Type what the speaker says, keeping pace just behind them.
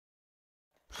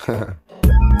Alright.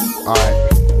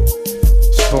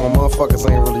 Storm motherfuckers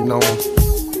ain't really knowing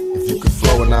if you can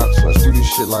flow or not, so let's do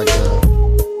this shit like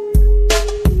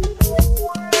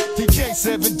DJ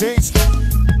 7 days.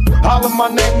 Holler my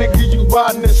name, nigga, you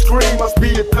riding and scream. Must be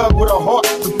a thug with a heart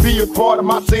to be a part of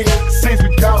my team. Seems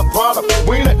we got a problem.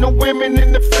 We ain't let no women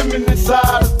in the feminine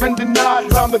side. It's been denied,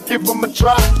 time to give them a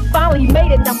try. Finally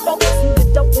made it, now focus. See the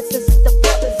dopest is the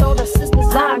brothers, all the sisters.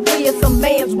 I agree it's a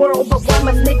man's world, but why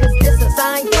my niggas distance?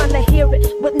 I ain't trying to hear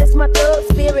it, witness my thug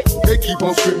spirit. They keep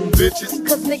on screaming bitches,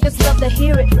 cause niggas love to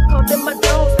hear it. Call them my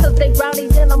dogs, cause they rowdy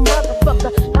than a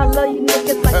motherfucker. I love you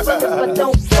niggas like brothers, but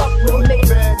don't fuck with me.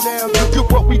 Bad now, look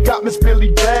at what we got, Miss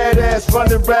Billy Badass,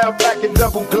 running around back in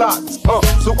double glocks.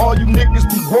 So all you niggas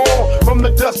be wrong, from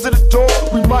the dust to the door.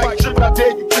 We might trip, but I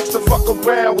dare you tricks to fuck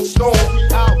around with Storm. We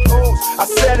outlaws, I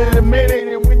said it in a minute,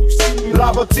 and when you see me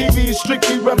live on TV, it's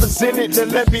strictly represented. Then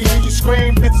let me hear you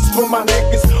scream, this is for my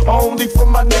niggas, only for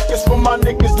my niggas, for my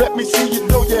niggas. Let me see you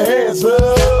throw your hands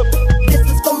up. This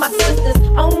is for my sisters,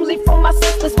 only for my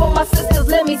sisters, for my sisters.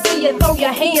 Let me see you throw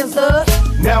your hands up.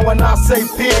 Now when I say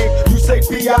pig, you say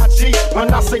B.I.G.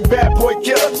 When I say bad boy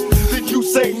killer, then you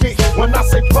say me. When I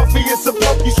say puffy, it's a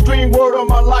puffy scream word on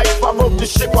my life. I wrote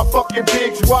this shit my fucking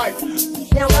Big's wife.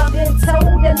 Now I've been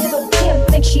told that little Kim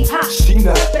thinks she hot. She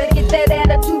not. Better get that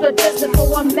attitude adjusted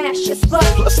before I mash your spot.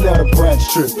 Plus now the Brad's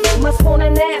trip. Must want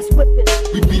an ass whipping.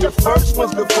 We be the first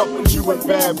ones to fuck with you and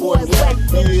bad boys. Yeah.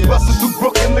 Busters through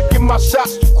Brooklyn, look at my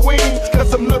shots to Queens.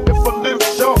 Cause I'm looking for Lil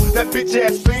Sean, that bitch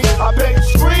ass fiend. I bet you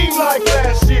scream like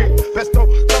last year. Best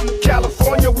don't come to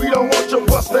California, we don't want your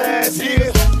buster ass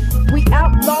here. We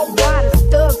outlaw riders,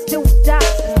 thugs do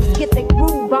dice. Get the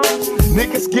groove on.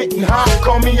 Niggas getting hot,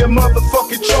 call me a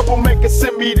motherfucking troublemaker,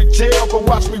 send me to jail, but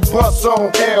watch me bust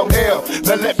on LL.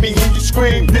 Now let me hear you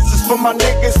scream, this is for my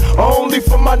niggas, only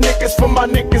for my niggas, for my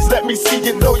niggas. Let me see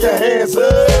you throw your hands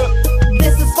up.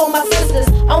 This is for my sisters,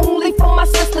 only for my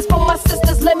sisters, for my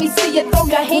sisters. Let me see you throw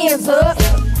your hands up.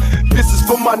 This is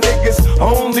for my niggas,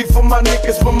 only for my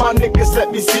niggas, for my niggas.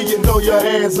 Let me see you throw your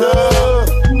hands up.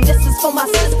 This is for my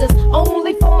sisters,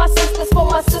 only for my sisters, for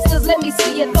my sisters. Let me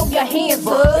see you throw your hands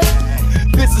up.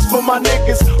 This is for my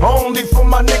niggas, only for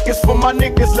my niggas, for my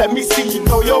niggas. Let me see you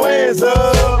throw your hands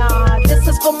up. This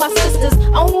is for my sisters,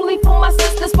 only for my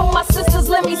sisters, for my sisters.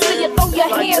 Let me see you throw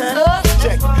your hands up.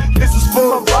 Check. This is for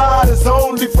the riders,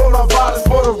 only for the riders,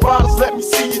 for the riders. Let me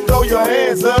see you throw your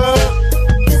hands up.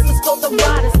 This is for the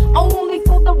riders, only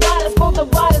for the riders, for the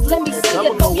riders. Let me see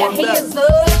you throw your hands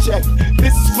up. Check.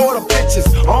 This is for the bitches,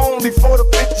 only for the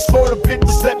bitches, for the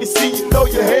bitches. Let me see you throw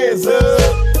your hands up.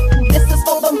 This is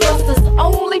for them busters,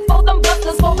 only for them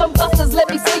busters, for them busters. Let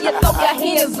me see you throw your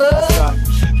hands up.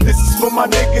 This is for my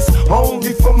niggas,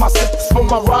 only for my sisters, for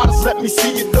my riders. Let me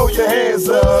see you throw your hands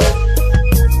up.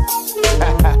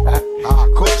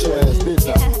 Caught your ass, didn't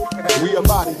I? We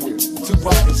about it here.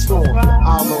 Tupac and Storm,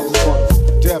 Outlaws,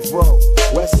 Death Row.